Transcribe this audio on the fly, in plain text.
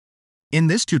In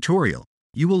this tutorial,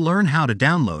 you will learn how to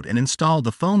download and install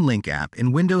the PhoneLink app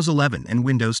in Windows 11 and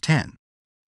Windows 10.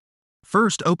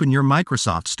 First, open your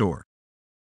Microsoft Store.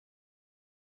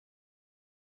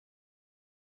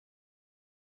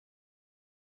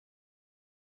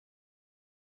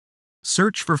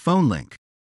 Search for PhoneLink.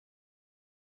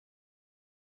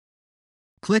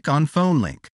 Click on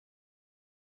PhoneLink.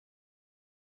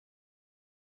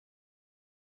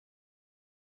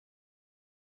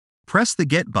 Press the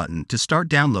Get button to start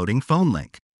downloading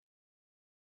PhoneLink.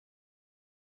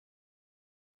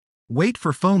 Wait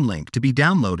for PhoneLink to be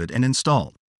downloaded and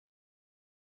installed.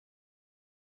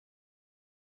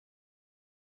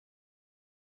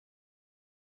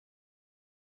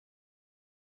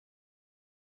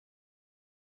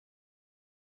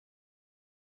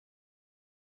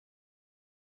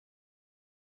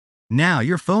 Now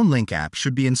your PhoneLink app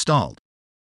should be installed.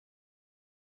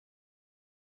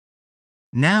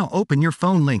 Now open your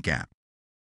PhoneLink app.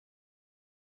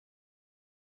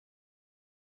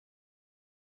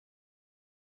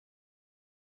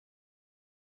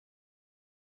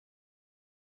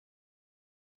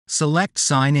 Select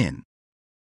Sign In.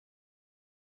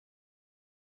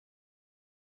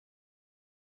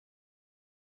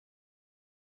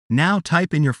 Now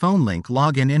type in your PhoneLink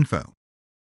login info.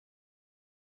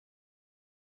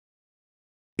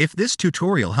 If this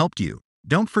tutorial helped you,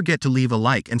 don't forget to leave a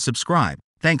like and subscribe.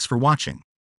 Thanks for watching.